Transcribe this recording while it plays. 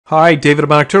Hi, David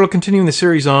Bionic, continuing the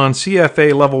series on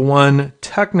CFA Level 1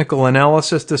 Technical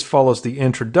Analysis. This follows the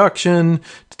introduction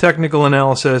to technical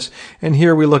analysis, and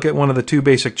here we look at one of the two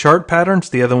basic chart patterns.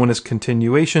 The other one is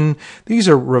continuation. These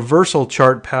are reversal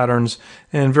chart patterns,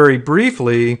 and very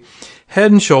briefly,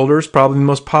 Head and Shoulders, probably the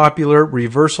most popular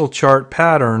reversal chart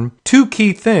pattern. Two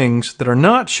key things that are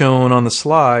not shown on the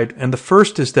slide, and the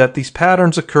first is that these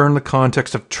patterns occur in the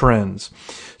context of trends.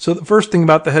 So the first thing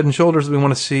about the Head and Shoulders that we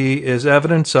want to see is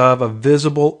evidence of a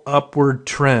visible upward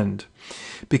trend,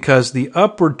 because the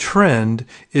upward trend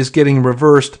is getting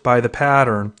reversed by the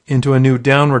pattern into a new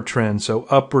downward trend. So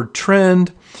upward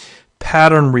trend,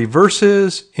 pattern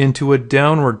reverses into a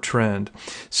downward trend.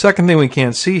 Second thing we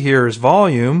can't see here is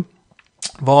volume.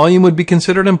 Volume would be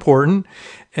considered important,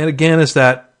 and again is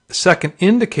that second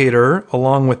indicator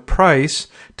along with price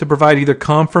to provide either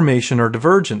confirmation or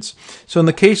divergence. So in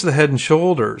the case of the Head and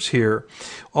Shoulders here,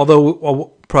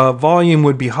 although volume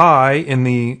would be high in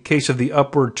the case of the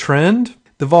upward trend,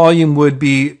 the volume would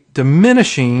be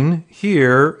diminishing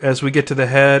here as we get to the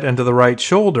head and to the right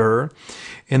shoulder.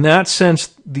 In that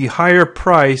sense, the higher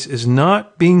price is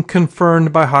not being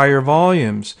confirmed by higher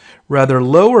volumes. Rather,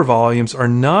 lower volumes are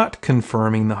not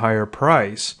confirming the higher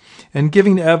price and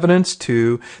giving evidence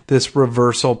to this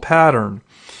reversal pattern.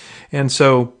 And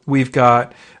so we've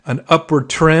got an upward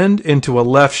trend into a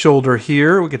left shoulder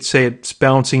here. We could say it's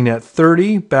bouncing at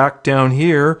 30, back down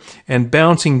here, and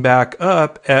bouncing back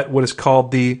up at what is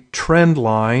called the trend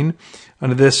line.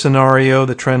 Under this scenario,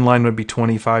 the trend line would be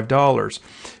 $25.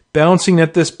 Bouncing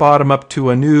at this bottom up to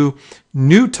a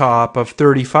new top of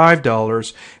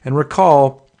 $35. And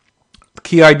recall, the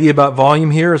key idea about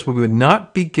volume here is we would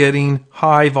not be getting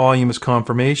high volume as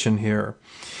confirmation here.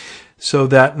 So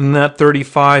that in that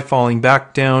 35 falling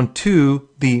back down to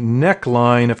the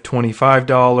neckline of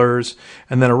 $25,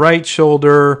 and then a right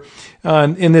shoulder,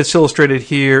 and it's illustrated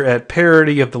here at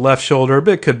parity of the left shoulder,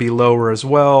 but it could be lower as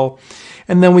well.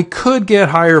 And then we could get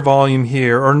higher volume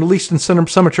here, or at least in some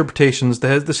interpretations,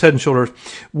 this Head and Shoulders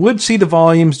would see the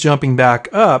volumes jumping back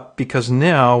up because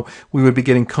now we would be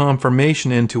getting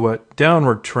confirmation into a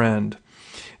downward trend.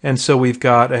 And so we've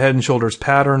got a Head and Shoulders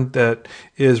pattern that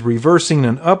is reversing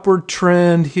an upward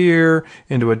trend here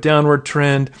into a downward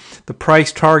trend. The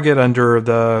price target under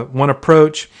the one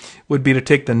approach would be to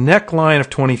take the neckline of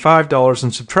 $25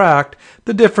 and subtract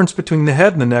the difference between the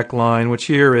head and the neckline, which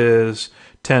here is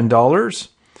 $10.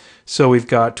 So we've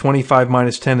got 25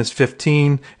 minus 10 is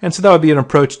 15. And so that would be an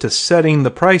approach to setting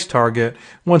the price target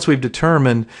once we've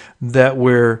determined that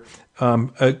we're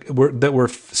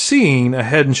seeing a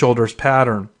Head and Shoulders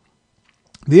pattern.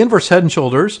 The inverse Head and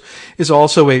Shoulders is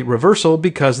also a reversal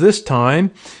because this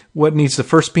time what needs to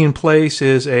first be in place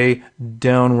is a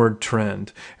downward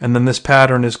trend. And then this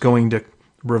pattern is going to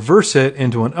reverse it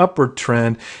into an upward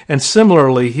trend. And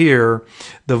similarly here,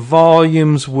 the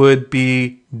volumes would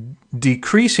be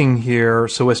decreasing here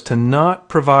so as to not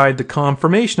provide the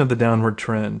confirmation of the downward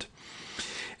trend.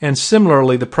 And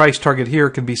similarly, the price target here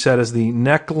can be set as the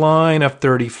neckline of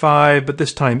 35, but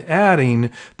this time adding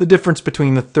the difference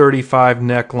between the 35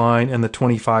 neckline and the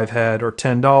 25 head, or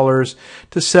 $10,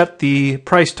 to set the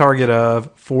price target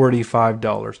of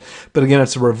 $45. But again,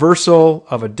 it's a reversal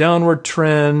of a downward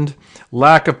trend,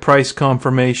 lack of price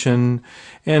confirmation,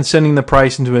 and sending the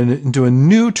price into a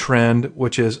new trend,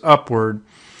 which is upward.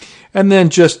 And then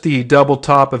just the double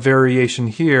top of variation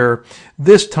here.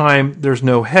 This time there's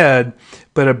no head,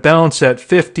 but a bounce at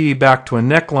 50 back to a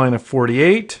neckline of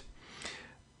 48,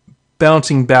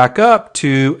 bouncing back up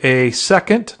to a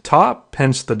second top,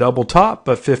 hence the double top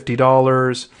of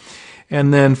 $50.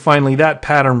 And then finally that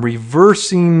pattern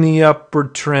reversing the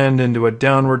upward trend into a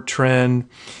downward trend.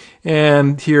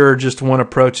 And here just one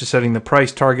approach to setting the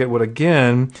price target would,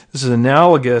 again, this is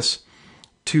analogous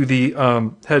to the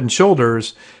Head and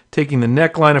Shoulders, taking the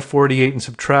neckline of 48 and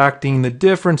subtracting the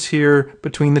difference here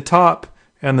between the top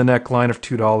and the neckline of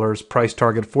 $2, price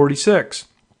target 46.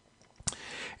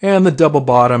 And the double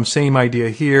bottom, same idea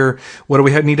here. What do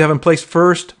we need to have in place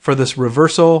first for this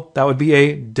reversal? That would be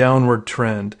a downward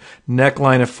trend.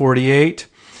 Neckline of 48,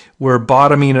 we're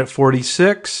bottoming at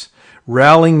 46,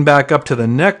 rallying back up to the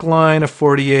neckline of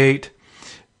 48,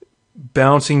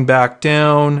 bouncing back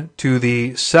down to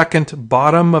the second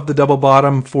bottom of the double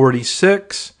bottom,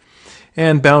 46,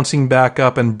 and bouncing back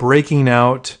up and breaking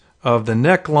out of the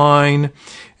neckline.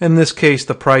 In this case,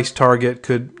 the price target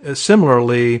could,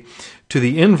 similarly to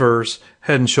the inverse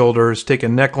Head and Shoulders, take a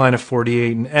neckline of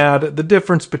 48 and add the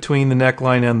difference between the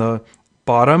neckline and the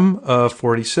bottom of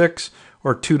 46,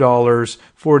 or $2.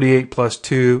 48 plus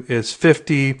 2 is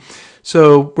 50.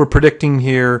 So we're predicting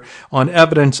here on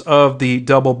evidence of the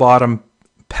double bottom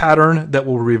pattern that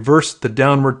will reverse the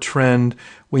downward trend,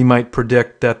 we might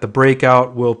predict that the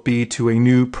breakout will be to a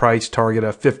new price target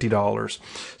of $50.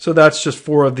 So that's just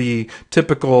for the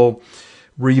typical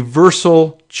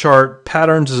reversal chart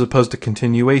patterns as opposed to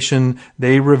continuation.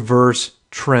 They reverse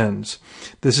trends.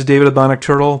 This is David of Bionic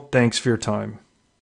Turtle. Thanks for your time.